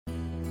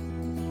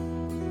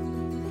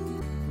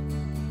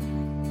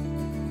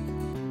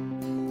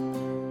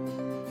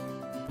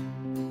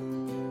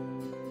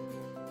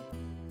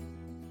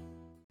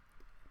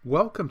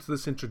Welcome to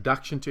this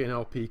Introduction to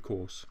NLP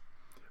course.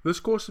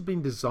 This course has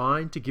been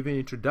designed to give you an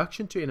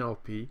introduction to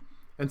NLP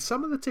and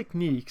some of the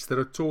techniques that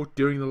are taught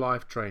during the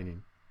live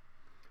training.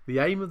 The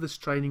aim of this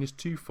training is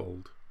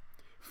twofold.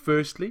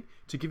 Firstly,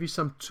 to give you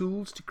some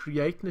tools to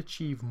create and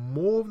achieve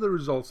more of the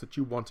results that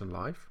you want in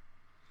life.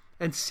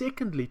 And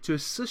secondly, to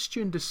assist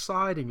you in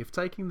deciding if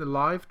taking the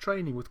live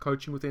training with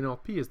Coaching with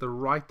NLP is the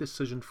right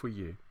decision for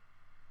you.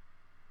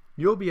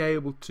 You'll be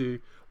able to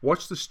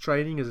watch this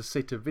training as a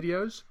set of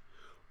videos,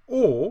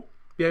 or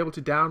be able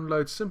to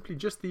download simply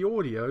just the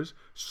audios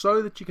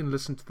so that you can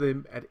listen to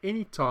them at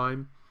any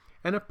time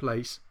and a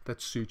place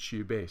that suits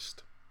you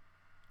best.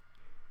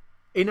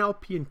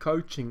 NLP and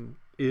coaching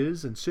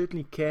is and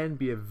certainly can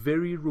be a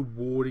very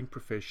rewarding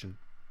profession,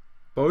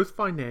 both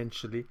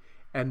financially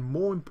and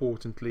more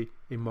importantly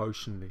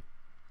emotionally.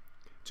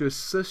 To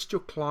assist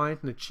your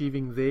client in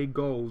achieving their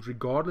goals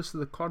regardless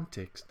of the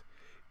context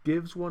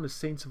gives one a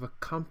sense of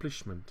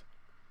accomplishment,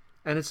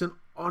 and it's an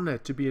honor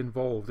to be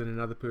involved in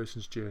another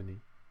person's journey.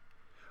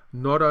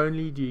 Not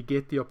only do you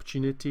get the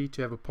opportunity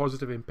to have a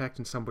positive impact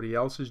on somebody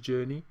else's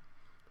journey,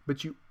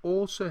 but you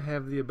also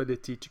have the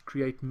ability to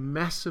create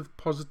massive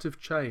positive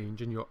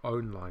change in your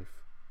own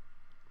life.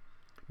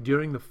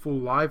 During the full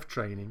live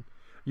training,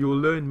 you will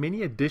learn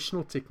many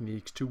additional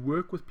techniques to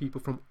work with people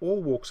from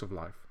all walks of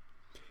life,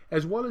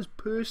 as well as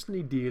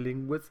personally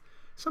dealing with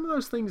some of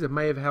those things that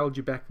may have held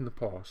you back in the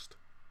past.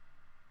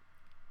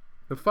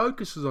 The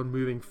focus is on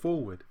moving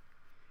forward,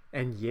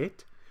 and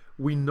yet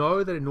we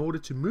know that in order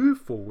to move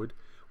forward,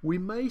 we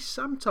may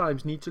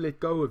sometimes need to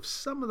let go of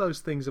some of those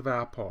things of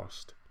our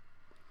past.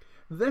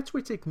 That's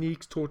where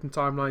techniques taught in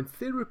timeline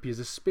therapy is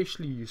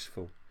especially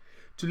useful,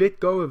 to let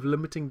go of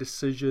limiting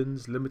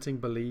decisions, limiting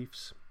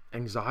beliefs,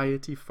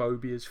 anxiety,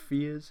 phobias,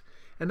 fears,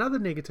 and other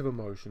negative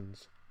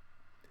emotions.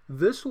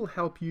 This will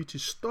help you to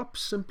stop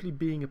simply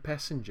being a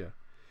passenger,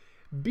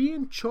 be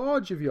in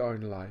charge of your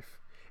own life,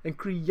 and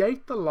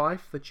create the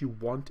life that you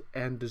want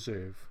and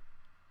deserve.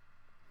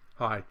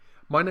 Hi,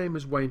 my name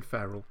is Wayne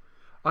Farrell.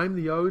 I'm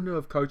the owner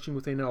of Coaching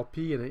with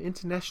NLP and an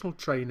international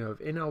trainer of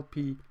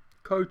NLP,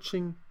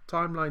 coaching,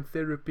 timeline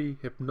therapy,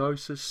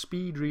 hypnosis,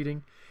 speed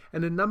reading,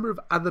 and a number of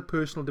other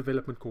personal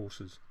development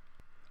courses.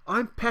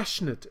 I'm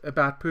passionate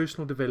about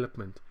personal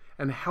development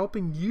and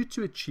helping you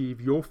to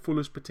achieve your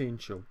fullest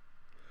potential.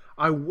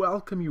 I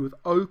welcome you with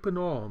open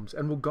arms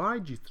and will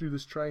guide you through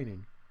this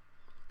training.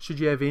 Should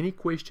you have any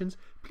questions,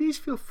 please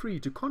feel free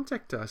to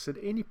contact us at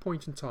any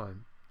point in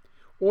time.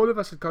 All of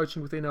us at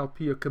Coaching with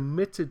NLP are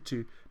committed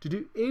to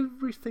do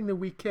everything that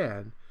we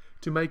can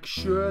to make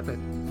sure that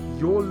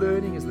your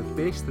learning is the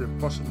best that it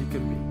possibly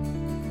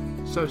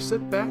can be. So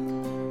sit back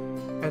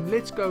and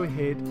let's go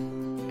ahead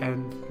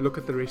and look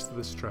at the rest of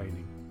this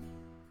training.